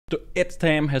So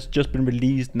EdgeTAM has just been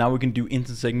released. Now we can do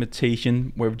instant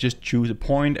segmentation where we just choose a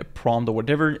point, a prompt or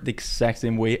whatever, the exact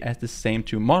same way as the same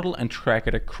two model and track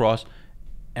it across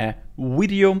a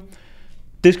video.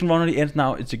 This can run on the edge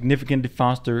now. It's significantly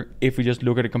faster. If we just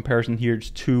look at a comparison here,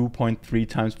 it's 2.3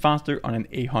 times faster on an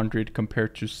 800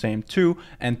 compared to same 2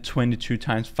 and 22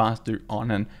 times faster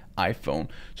on an iPhone.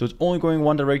 So it's only going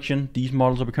one direction. These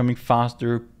models are becoming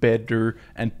faster, better,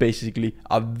 and basically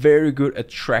are very good at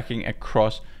tracking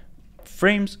across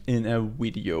frames in a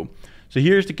video. So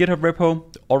here's the GitHub repo.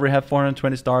 Already have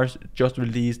 420 stars, just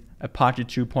released Apache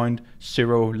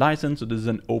 2.0 license. So this is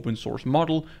an open source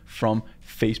model from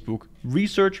Facebook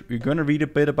Research. We're gonna read a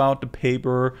bit about the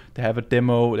paper. They have a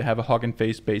demo, they have a Hugging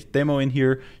Face based demo in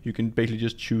here. You can basically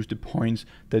just choose the points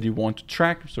that you want to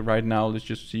track. So right now, let's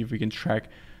just see if we can track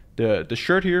the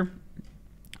shirt here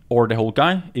or the whole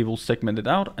guy. It will segment it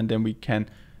out and then we can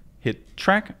hit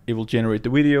track. It will generate the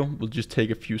video. We'll just take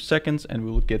a few seconds and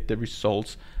we will get the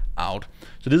results out.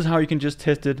 So this is how you can just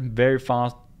test it very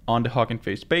fast on the Hugging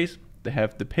Face space. They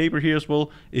have the paper here as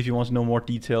well. If you want to know more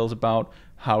details about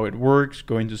how it works,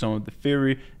 go into some of the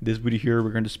theory. This video here,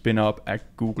 we're going to spin up a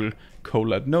Google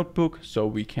Colab notebook so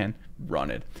we can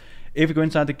run it. If we go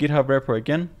inside the GitHub repo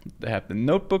again, they have the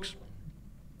notebooks.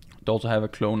 They also have a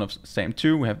clone of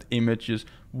SAM2. We have the images,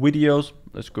 videos.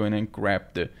 Let's go in and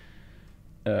grab the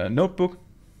notebook.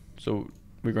 So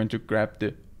we're going to grab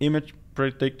the image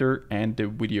predictor and the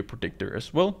video predictor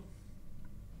as well.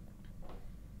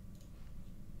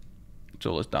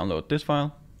 So let's download this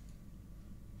file.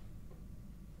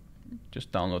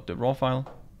 Just download the raw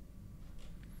file.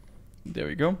 There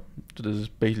we go. So this is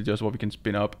basically just what we can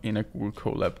spin up in a Google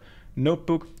Colab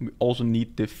notebook. We also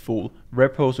need the full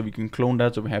repo so we can clone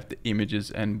that so we have the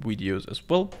images and videos as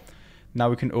well. Now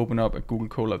we can open up a Google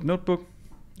Colab notebook,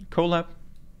 Colab.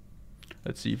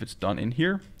 Let's see if it's done in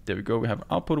here. There we go, we have an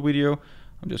output video.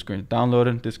 I'm just going to download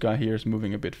it. This guy here is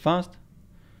moving a bit fast,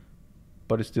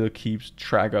 but it still keeps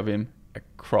track of him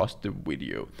across the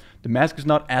video. The mask is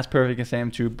not as perfect as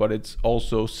SAM2, but it's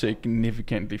also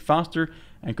significantly faster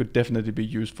and could definitely be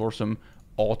used for some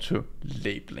auto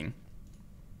labeling.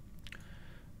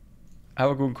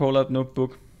 Our Google Colab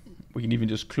notebook, we can even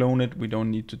just clone it. We don't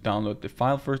need to download the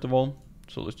file first of all.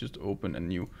 So let's just open a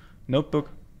new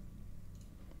notebook.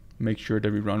 Make sure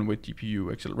that we run with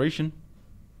GPU acceleration.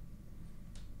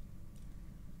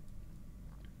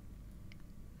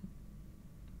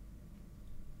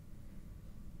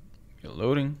 You're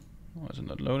loading. Why is it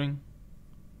not loading?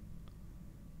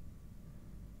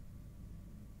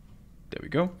 There we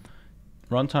go.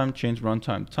 Runtime, change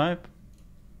runtime type.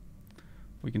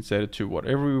 We can set it to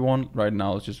whatever we want. Right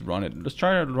now, let's just run it. Let's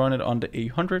try to run it on the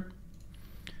 800.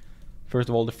 First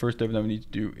of all, the first step that we need to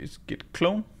do is git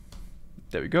clone.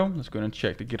 There we go. Let's go ahead and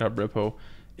check the GitHub repo.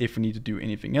 If we need to do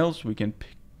anything else, we can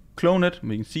clone it,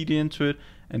 we can cd into it,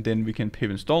 and then we can pip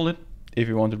install it. If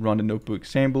we want to run the notebook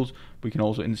examples, we can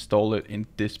also install it in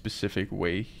this specific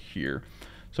way here.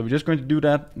 So we're just going to do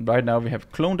that. Right now we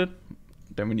have cloned it.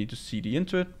 Then we need to cd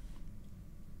into it.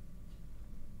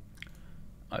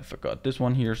 I forgot this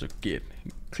one here, so git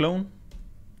clone.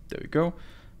 There we go.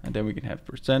 And then we can have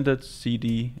percentage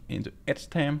cd into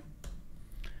EdgeTAM.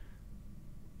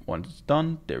 Once it's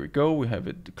done, there we go. We have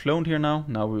it cloned here now.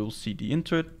 Now we will cd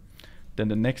into it. Then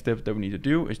the next step that we need to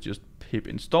do is just pip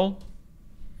install.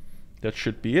 That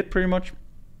should be it pretty much.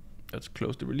 Let's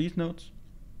close the release notes.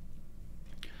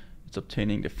 It's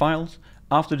obtaining the files.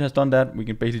 After it has done that, we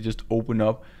can basically just open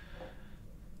up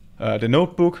the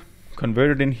notebook, convert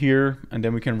it in here, and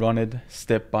then we can run it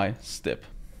step by step.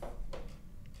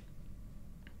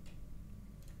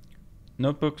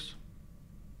 Notebooks.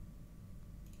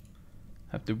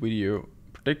 Have the video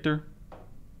predictor.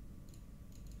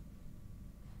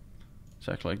 It's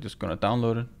actually just gonna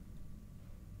download it.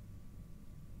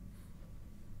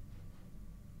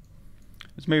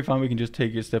 It's maybe fine, we can just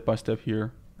take it step by step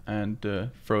here and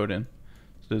throw it in.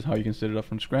 So this is how you can set it up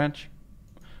from scratch.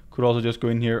 Could also just go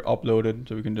in here, upload it,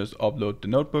 so we can just upload the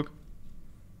notebook.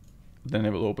 Then it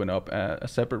will open up a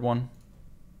separate one.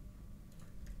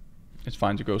 It's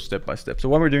fine to go step by step. So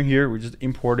what we're doing here, we're just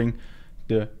importing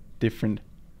the different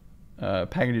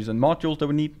packages and modules that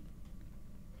we need.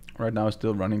 Right now it's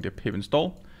still running the pip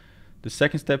install. The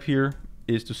second step here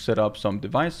is to set up some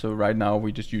device. So right now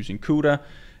we're just using CUDA.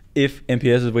 If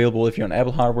NPS is available, if you're on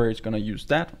Apple hardware, it's going to use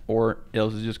that, or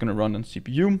else it's just going to run on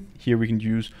CPU. Here we can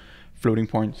use floating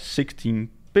point 16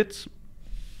 bits.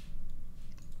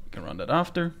 We can run that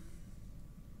after.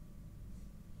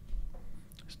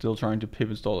 Still trying to pip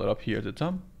install it up here at the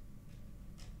top.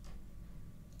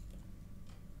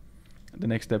 The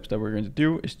next steps that we're going to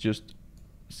do is just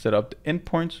set up the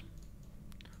endpoints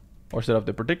or set up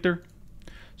the predictor.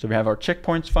 So we have our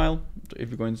checkpoints file. So if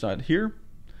we go inside here,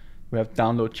 we have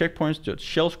download checkpoints to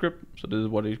shell script. So this is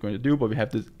what it's going to do, but we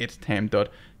have this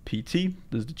EdgeTAM.pt.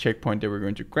 This is the checkpoint that we're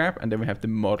going to grab, and then we have the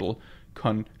model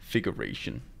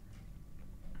configuration.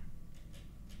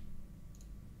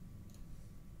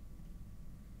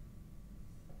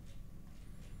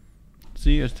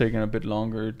 See, it's taking a bit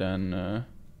longer than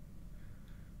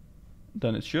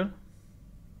it should.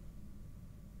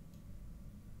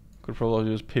 Could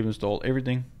probably just pip install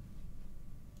everything.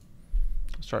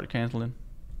 Start canceling.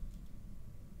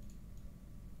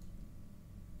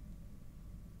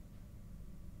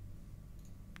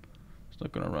 It's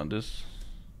not gonna run this.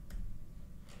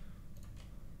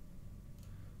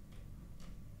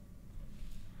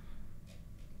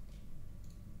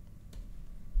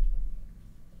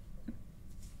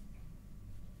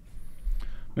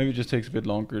 Maybe it just takes a bit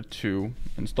longer to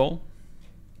install.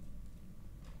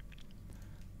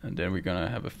 And then we're gonna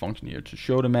have a function here to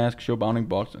show the mask, show bounding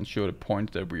box, and show the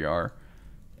points that we are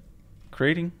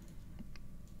creating.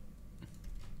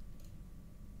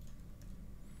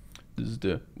 This is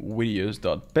the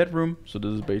videos.bedroom. So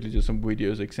this is basically just some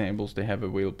videos examples they have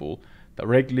available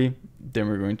directly. Then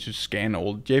we're going to scan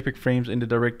all the JPEG frames in the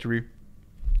directory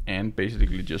and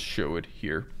basically just show it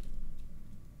here.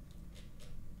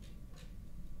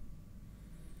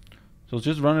 So let's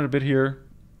just run it a bit here.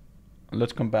 And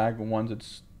let's come back once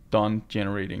it's done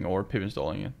generating or pip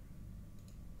installing it.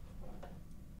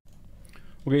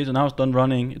 Okay, so now it's done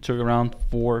running. It took around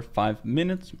 4 or 5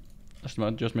 minutes. Let's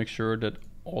just make sure that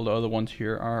all the other ones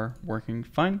here are working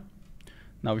fine.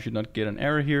 Now we should not get an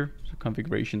error here. So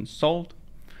configuration solved.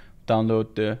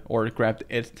 Download the or grab the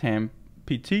EdgeTAM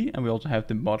PT, and we also have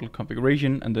the model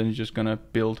configuration, and then it's just gonna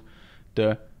build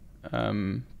the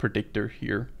predictor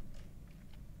here.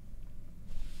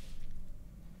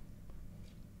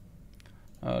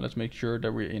 Let's make sure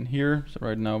that we're in here. So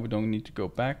right now we don't need to go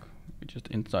back. We're just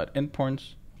inside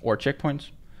endpoints or checkpoints.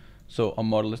 So our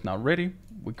model is now ready.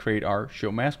 We create our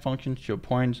show mask function, show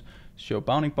points, show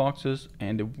bounding boxes,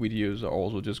 and the videos are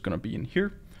also just gonna be in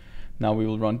here. Now we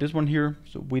will run this one here.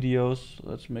 So videos,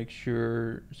 let's make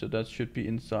sure, so that should be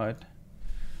inside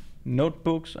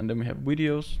notebooks, and then we have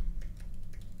videos.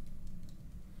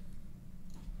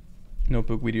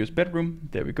 Notebook videos bedroom,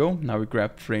 there we go. Now we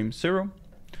grab frame 0.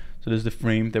 So this is the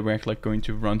frame that we're actually going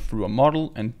to run through a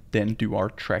model and then do our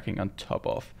tracking on top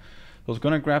of. So I was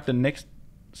gonna grab the next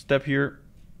step here.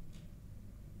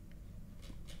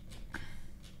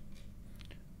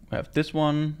 We have this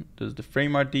one. This is the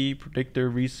frame ID, predictor,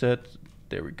 reset.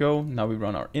 There we go. Now we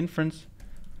run our inference.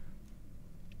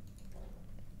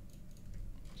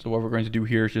 So what we're going to do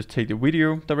here is just take the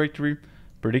video directory,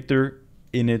 predictor,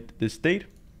 init this state.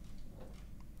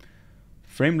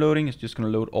 Frame loading is just going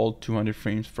to load all 200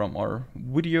 frames from our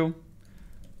video.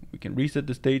 We can reset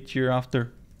the state here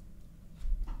after.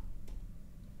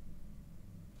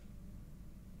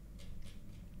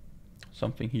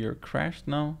 Something here crashed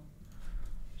now.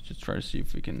 Let's just try to see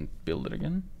if we can build it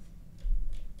again.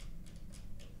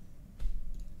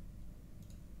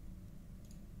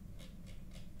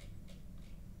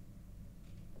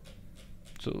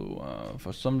 So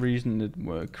for some reason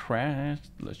it crashed.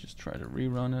 Let's just try to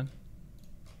rerun it.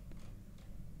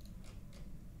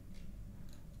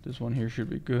 This one here should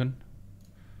be good.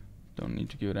 Don't need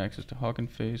to give it access to Hugging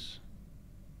Face.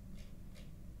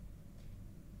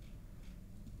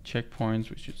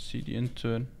 Checkpoints, we should CD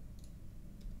into it.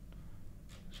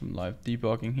 Some live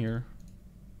debugging here.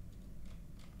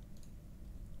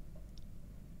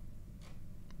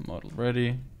 Model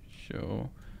ready. Show.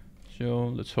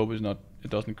 Let's hope it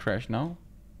doesn't crash now.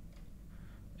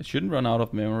 It shouldn't run out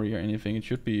of memory or anything. It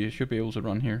should be able to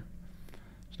run here.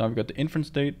 So now we've got the inference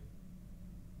state.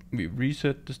 We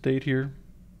reset the state here.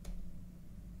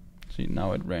 See,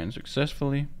 now it ran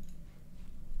successfully.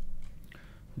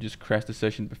 We just crashed the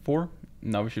session before.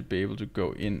 Now we should be able to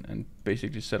go in and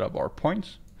basically set up our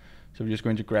points. So we're just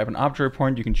going to grab an arbitrary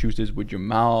point. You can choose this with your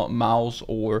mouse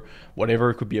or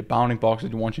whatever. It could be a bounding box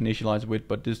that you want to initialize with,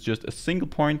 but this is just a single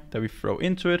point that we throw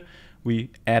into it.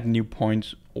 We add new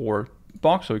points or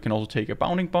box, so we can also take a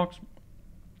bounding box.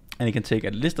 And you can take a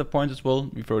list of points as well.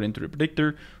 We throw it into the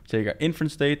predictor, take our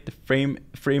inference state, the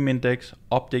frame index,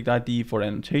 object ID for the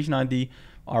annotation ID,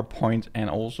 our points, and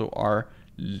also our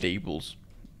labels.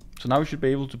 So now we should be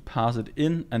able to pass it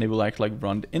in, and it will actually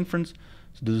run the inference.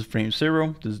 So this is frame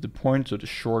 0, this is the point, so the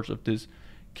shorts of this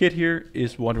kit here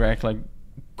is what we're actually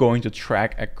going to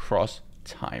track across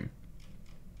time.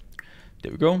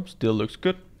 There we go, still looks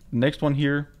good. Next one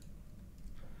here,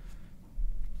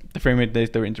 the frame rate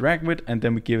that they interact with, and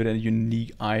then we give it a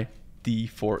unique ID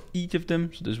for each of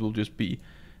them. So this will just be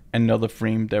another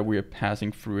frame that we are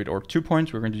passing through it, or 2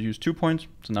 points. We're going to use 2 points.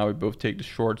 So now we both take the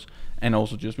shorts, and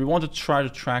also just we want to try to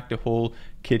track the whole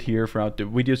kid here throughout the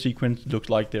video sequence. It looks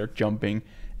like they're jumping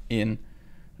in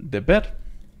the bed.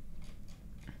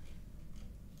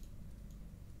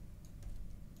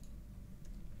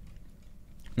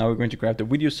 Now we're going to grab the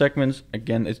video segments.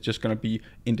 Again, it's just going to be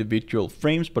individual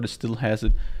frames, but it still has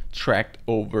it tracked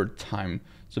over time.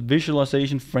 So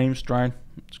visualization frame stride,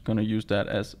 it's going to use that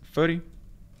as 30.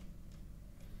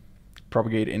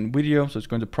 Propagate in video, so it's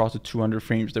going to process 200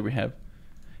 frames that we have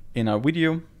in our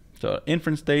video. So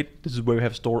inference state, this is where we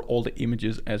have stored all the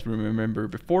images as we remember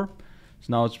before. So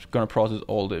now it's going to process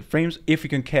all the frames. If we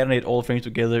concatenate all the frames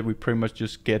together, we pretty much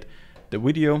just get the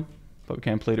video, but we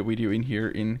can play the video in here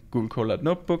in Google Colab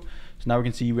Notebook. So now we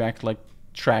can see we actually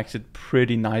tracks it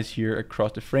pretty nice here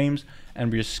across the frames,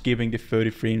 and we're skipping the 30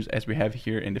 frames as we have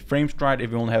here in the frame stride.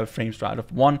 If we only have a frame stride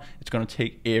of 1, it's going to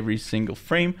take every single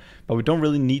frame, but we don't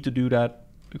really need to do that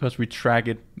because we track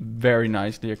it very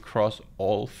nicely across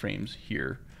all frames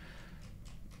here.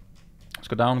 Let's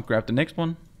go down and grab the next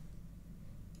one.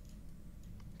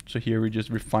 So here we just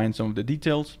refine some of the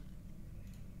details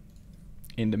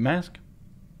in the mask.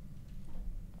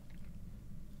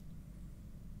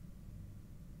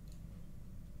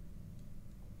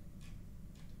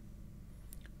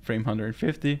 Frame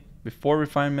 150 before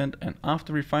refinement and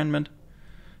after refinement.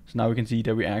 So now we can see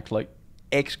that we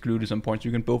excluded some points.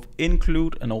 You can both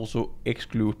include and also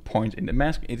exclude points in the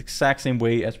mask in the exact same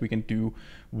way as we can do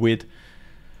with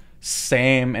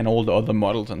SAM and all the other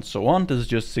models and so on. This is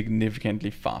just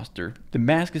significantly faster. The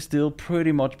mask is still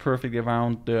pretty much perfect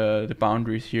around the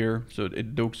boundaries here, so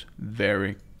it looks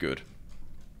very good.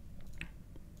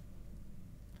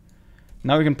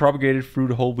 Now we can propagate it through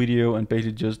the whole video and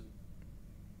basically just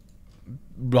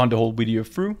run the whole video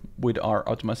through with our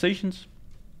optimizations.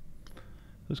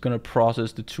 It's going to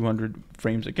process the 200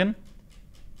 frames again.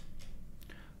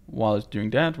 While it's doing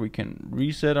that, we can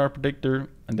reset our predictor,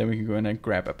 and then we can go in and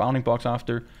grab a bounding box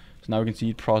after. So now we can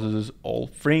see it processes all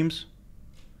frames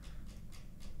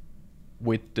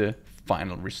with the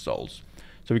final results.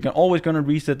 So we can always going to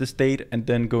reset the state and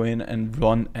then go in and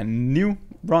run a new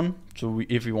run. So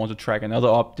if we want to track another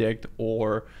object,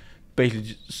 or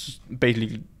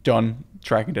basically done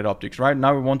tracking that object. Right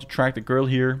now we want to track the girl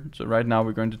here. So right now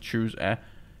we're going to choose a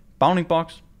bounding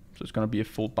box. So it's going to be a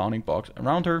full bounding box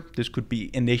around her. This could be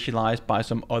initialized by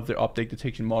some other object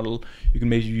detection model. You can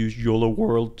maybe use YOLO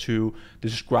World to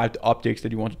describe the objects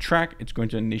that you want to track. It's going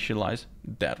to initialize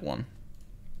that one.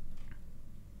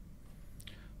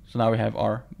 So now we have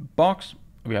our box,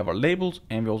 we have our labels,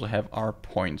 and we also have our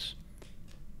points.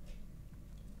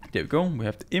 There we go. We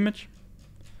have the image.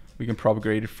 We can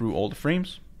propagate it through all the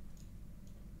frames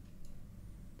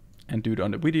and do it on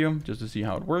the video just to see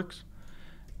how it works.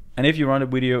 And if you run the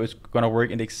video, it's going to work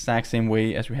in the exact same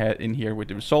way as we had in here with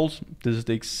the results. This is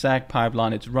the exact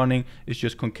pipeline it's running. It's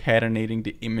just concatenating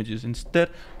the images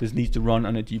instead. This needs to run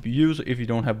on a GPU. So if you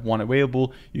don't have one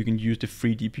available, you can use the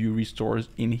free GPU restores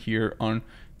in here on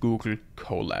Google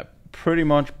Colab. Pretty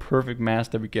much perfect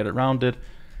mask that we get around it.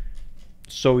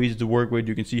 So easy to work with.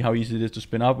 You can see how easy it is to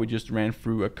spin up. We just ran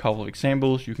through a couple of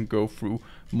examples. You can go through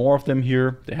more of them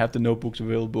here. They have the notebooks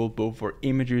available both for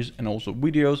images and also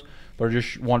videos, but I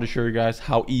just want to show you guys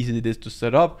how easy it is to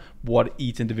set up, what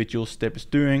each individual step is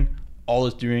doing. All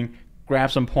it's doing,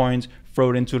 grab some points,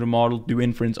 throw it into the model, do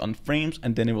inference on frames,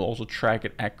 and then it will also track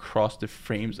it across the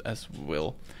frames as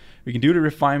well. We can do the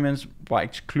refinements by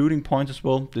excluding points as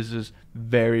well. This is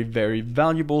very, very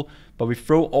valuable, but we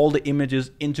throw all the images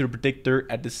into the predictor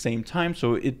at the same time.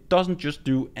 So it doesn't just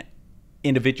do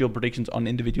individual predictions on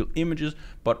individual images,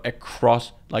 but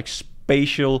across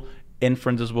spatial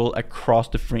inference as well across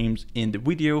the frames in the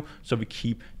video. So we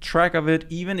keep track of it,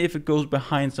 even if it goes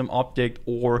behind some object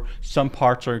or some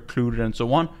parts are included and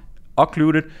so on.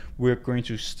 Occluded, we're going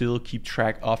to still keep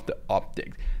track of the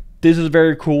object. This is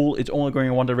very cool. It's only going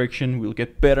in one direction. We'll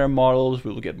get better models,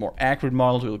 we'll get more accurate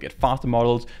models, we'll get faster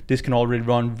models. This can already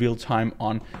run real time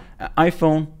on an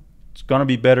iPhone. It's gonna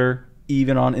be better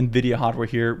even on NVIDIA hardware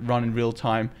here, run in real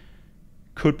time.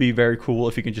 Could be very cool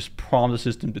if you can just prompt the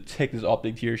system to take this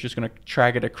object here. It's just gonna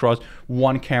track it across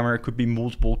one camera. It could be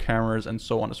multiple cameras and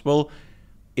so on as well.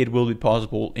 It will be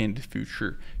possible in the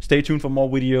future. Stay tuned for more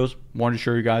videos. Want to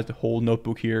show you guys the whole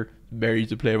notebook here. Very easy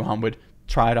to play around with.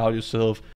 Try it out yourself.